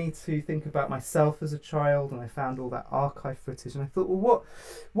led me to think about myself as a child, and I found all that archive footage, and I thought, well,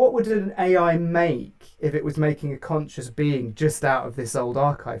 what would an AI make if it was making a conscious being just out of this old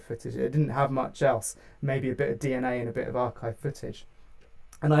archive footage? It didn't have much else, maybe a bit of DNA and a bit of archive footage.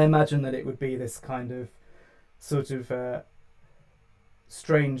 And I imagine that it would be this kind of sort of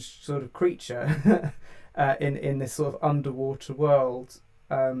strange sort of creature in this sort of underwater world.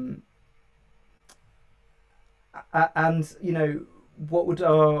 And what would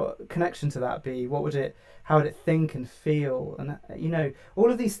our connection to that be? How would it think and feel? And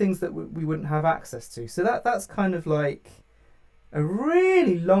all of these things that we wouldn't have access to. So that's kind of like a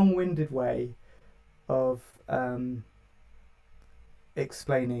really long-winded way of trying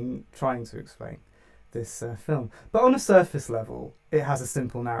to explain this film. But on a surface level, it has a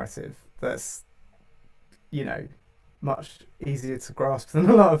simple narrative that's much easier to grasp than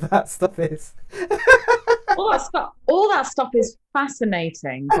a lot of that stuff is. all that stuff is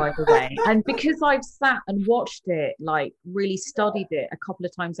fascinating, by the way. And because I've sat and watched it, like really studied it a couple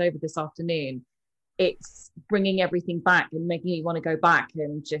of times over this afternoon, it's bringing everything back and making me want to go back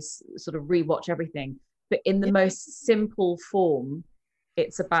and just sort of rewatch everything. But in the most simple form,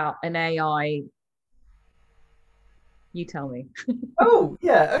 it's about an AI. You tell me. Oh,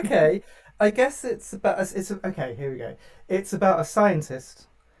 yeah, okay. I guess okay, here we go. It's about a scientist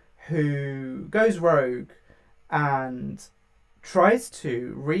who goes rogue and tries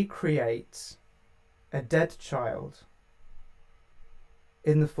to recreate a dead child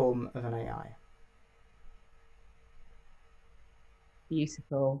in the form of an AI.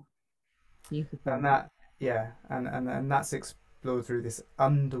 Beautiful. And and that's explored through this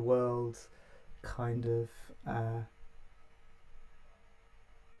underworld kind of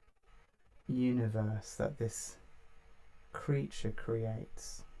universe that this creature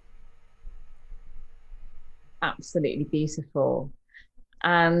creates. absolutely beautiful.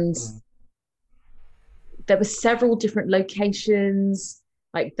 And Mm. there were several different locations.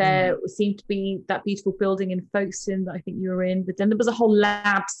 Like Mm. there seemed to be that beautiful building in Folkestone that I think you were in, but then there was a whole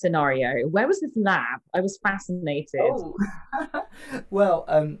lab scenario. Where was this lab? I was fascinated. Oh, well,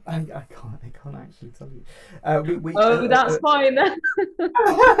 I can't actually tell you. We Oh, that's fine then.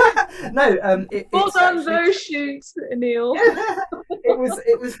 no, Well it's done, actually those shoots, Neil. it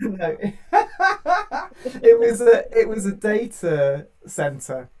was no, it was a data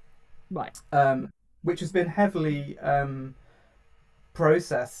center, Right. um, which has been heavily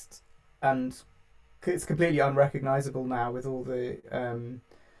processed, and it's completely unrecognizable now with all the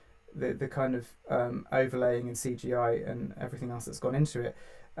kind of overlaying and CGI and everything else that's gone into it.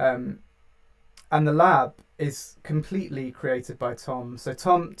 Um, and the lab is completely created by Tom. So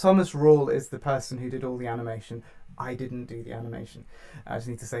Thomas Rawle is the person who did all the animation. I didn't do the animation. I just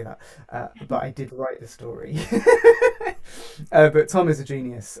need to say that. But I did write the story. But Tom is a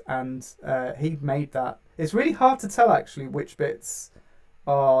genius, and he made that. It's really hard to tell actually which bits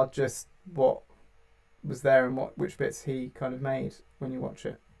are just what was there and which bits he kind of made when you watch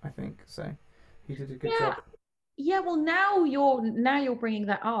it. I think so. He did a good Yeah. job. Yeah, well, now you're bringing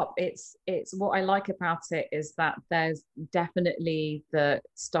that up. It's what I like about it is that there's definitely the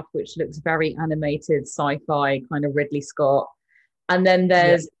stuff which looks very animated, sci-fi, kind of Ridley Scott, and then Yeah,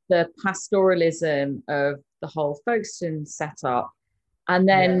 there's the pastoralism of the whole Folkestone setup, and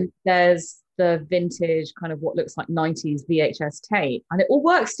yeah, then there's the vintage kind of what looks like 90s VHS tape, and it all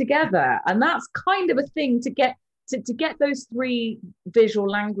works together, and that's kind of a thing to get to get those three visual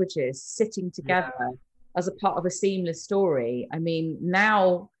languages sitting together yeah. as a part of a seamless story. I mean,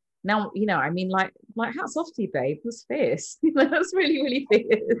 now, I mean, like hats off to you, babe. That's fierce. That's really, really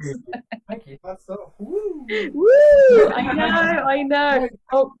fierce. Thank you. That's so. Woo. Woo! I know, I know. No,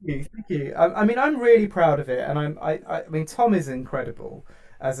 Oh, thank you. I mean, I'm really proud of it, and I mean, Tom is incredible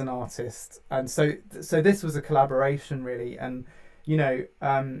as an artist, and so this was a collaboration, really, and you know,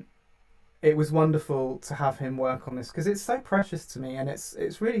 it was wonderful to have him work on this because it's so precious to me, and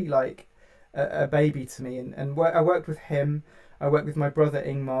it's really like a baby to me, I worked with him. I worked with my brother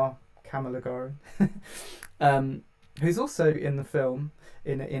Ingmar Kammerlagaard, who's also in the film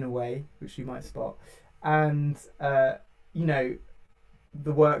in a way, which you might spot, and you know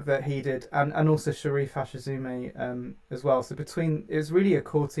the work that he did, and also Sharif Hashizume as well. So between it was really a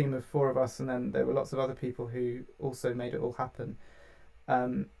core team of four of us, and then there were lots of other people who also made it all happen.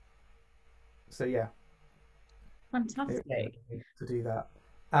 Um, so yeah, it was fantastic. amazing to do that,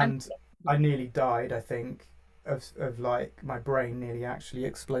 And and I nearly died. I think of like my brain nearly actually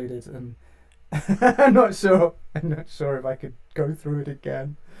exploded, and I'm not sure. I'm not sure if I could go through it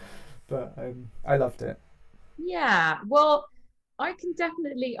again, but I loved it. yeah, well, I can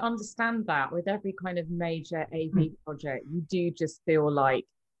definitely understand that with every kind of major AV project. You do just feel like,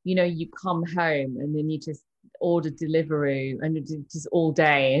 you come home and then you just order Deliveroo and just all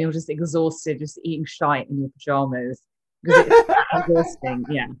day and you're just exhausted, just eating shite in your pajamas because it's exhausting.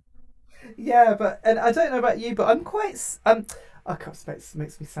 Yeah. Yeah, but and I don't know about you, but I'm quite I can't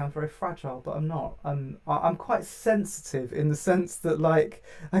makes me sound very fragile, but I'm not. I'm quite sensitive in the sense that like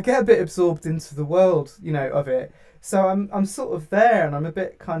I get a bit absorbed into the world, of it. So I'm sort of there, and I'm a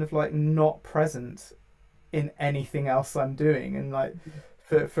bit kind of like not present in anything else I'm doing, and like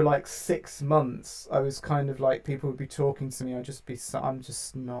for like 6 months, I was kind of like people would be talking to me, I'm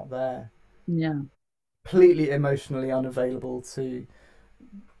just not there, Yeah. completely emotionally unavailable to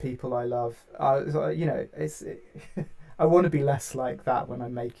people I love. I want to be less like that when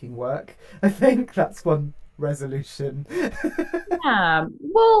I'm making work. I think that's one resolution. Yeah.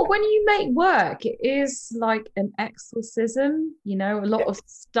 Well, when you make work, it is like an exorcism, a lot of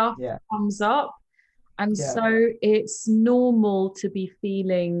stuff Yeah, comes up. And yeah, so it's normal to be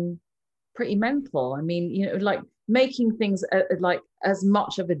feeling pretty mental. I mean, like making things like as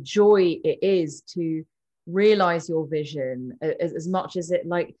much of a joy it is to realize your vision as much as it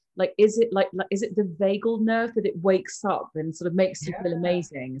is it like is it the vagal nerve that it wakes up and sort of makes you feel yeah,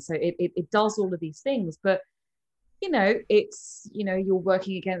 amazing? So it does all of these things, but it's you're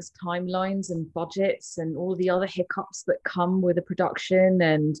working against timelines and budgets and all the other hiccups that come with a production.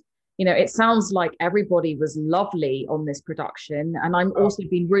 And it sounds like everybody was lovely on this production, and I'm oh, also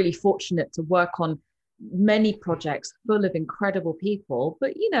been really fortunate to work on many projects full of incredible people.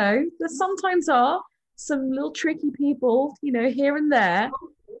 But there sometimes are some little tricky people here and there,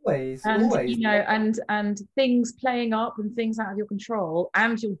 always, and always. and things playing up and things out of your control,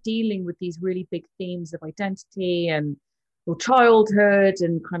 and you're dealing with these really big themes of identity and your childhood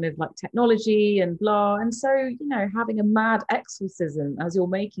and kind of like technology and blah. And so having a mad exorcism as you're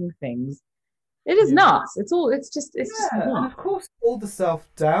making things, It is Yeah. nuts. It's just And nuts. of course, all the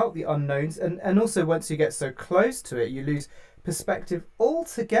self-doubt, the unknowns, and also once you get so close to it, you lose perspective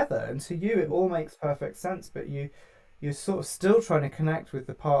altogether. And to you, it all makes perfect sense, but you're sort of still trying to connect with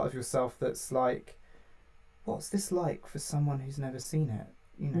the part of yourself that's like, what's this like for someone who's never seen it?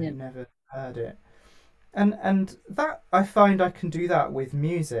 Yeah. Never heard it. And that I find I can do that with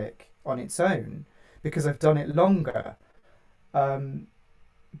music on its own because I've done it longer. Um,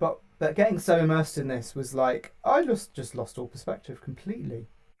 but getting so immersed in this was like I just lost all perspective completely.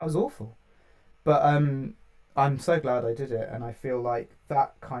 I was awful. But I'm so glad I did it, and I feel like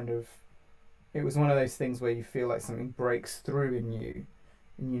that kind of it was one of those things where you feel like something breaks through in you,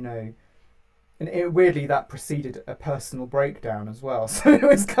 and and weirdly that preceded a personal breakdown as well. So it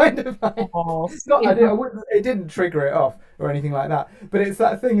was kind of like Oh, not, it didn't trigger it off or anything like that. But it's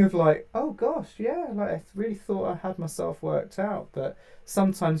that thing of like, oh gosh, yeah, like I really thought I had myself worked out. But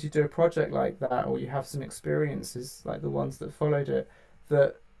sometimes you do a project like that, or you have some experiences like the ones that followed it,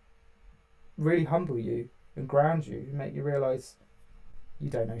 that really humble you and ground you and make you realise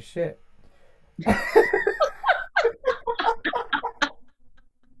you don't know shit.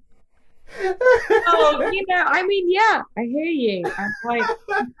 Oh, I mean, yeah, I hear you. I'm like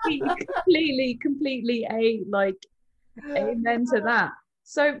completely amen to that.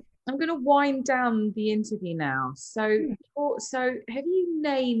 So I'm going to wind down the interview now. So have you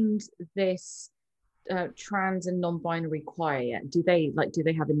named this trans and non-binary choir yet? Do they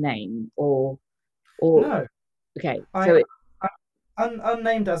have a name or No, okay? I, So it,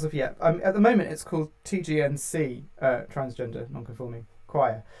 unnamed as of yet. At the moment, it's called TGNC, Transgender Non-Conforming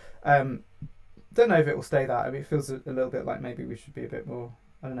Choir. Don't know if it will stay that. I mean, it feels a little bit like maybe we should be a bit more.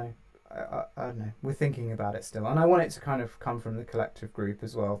 I don't know. I don't know. We're thinking about it still, and I want it to kind of come from the collective group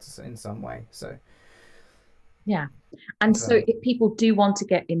as well, in some way. So yeah. And so if people do want to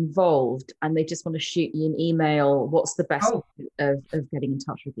get involved and they just want to shoot you an email, what's the best of getting in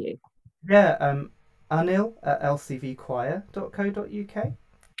touch with you? Yeah, Anil at lcvchoir.co.uk,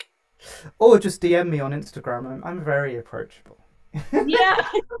 or just DM me on Instagram. I'm very approachable. Yeah.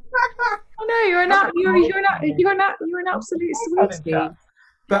 Oh no, you're an absolute sweetie.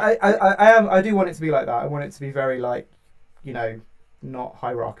 But I do want it to be like that. I want it to be very like, not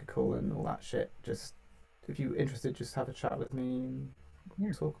hierarchical and all that shit. Just if you're interested, just have a chat with me and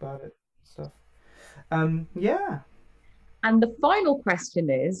talk about it stuff. Yeah. And the final question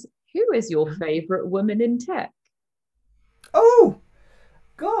is, who is your favorite woman in tech? Oh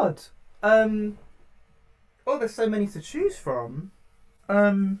God. Oh, there's so many to choose from.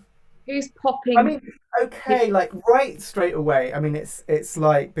 Who's popping? I mean, okay, like right straight away. I mean, it's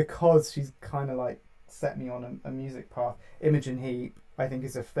like because she's kind of like set me on a music path. Imogen Heap, I think,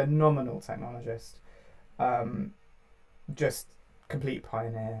 is a phenomenal technologist. Just complete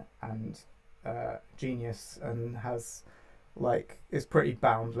pioneer and genius, and is pretty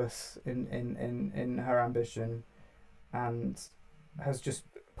boundless in her ambition, and has just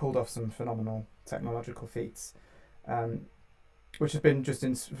pulled off some phenomenal technological feats. Which have been just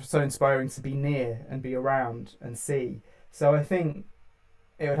so inspiring to be near and be around and see. So I think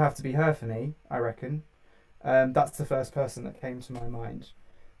it would have to be her for me, I reckon. That's the first person that came to my mind.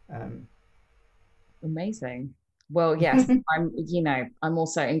 Amazing. Well, yes, I'm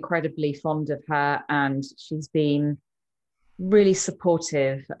also incredibly fond of her, and she's been really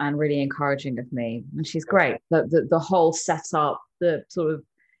supportive and really encouraging of me. And she's great. The whole setup, the sort of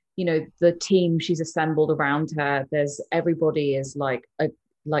the team she's assembled around her, everybody is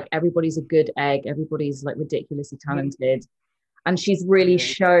everybody's a good egg, everybody's like ridiculously talented, and she's really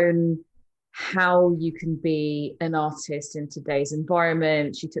shown how you can be an artist in today's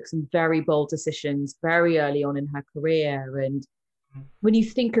environment. She took some very bold decisions very early on in her career, and when you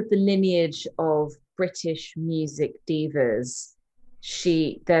think of the lineage of British music divas,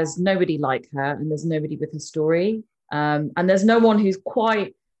 there's nobody like her, and there's nobody with her story, and there's no one who's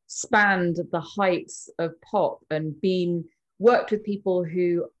quite spanned the heights of pop and worked with people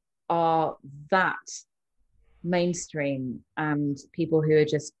who are that mainstream and people who are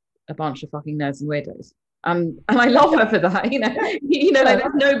just a bunch of fucking nerds and weirdos. And I love her for that.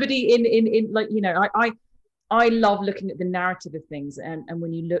 There's nobody in like, I love looking at the narrative of things, and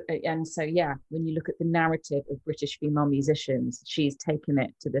when you look at, and so yeah, when you look at the narrative of British female musicians, she's taken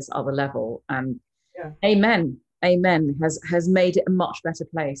it to this other level, and amen has made it a much better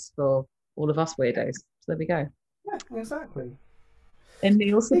place for all of us weirdos. So there we go. Yeah, exactly. And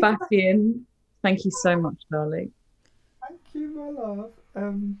Neil Sebastian, thank you so much, darling. Thank you, my love.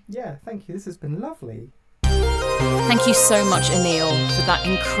 Thank you. This has been lovely. Thank you so much, Anil, for that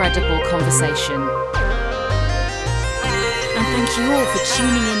incredible conversation. And thank you all for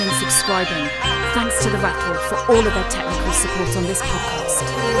tuning in and subscribing. Thanks to The Rattle for all of their technical support on this podcast.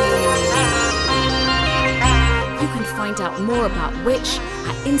 You can find out more about Which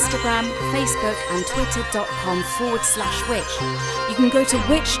at Instagram, Facebook and twitter.com/Which. You can go to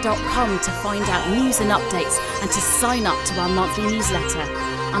which.com to find out news and updates and to sign up to our monthly newsletter.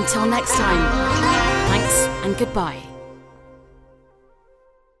 Until next time, thanks and goodbye.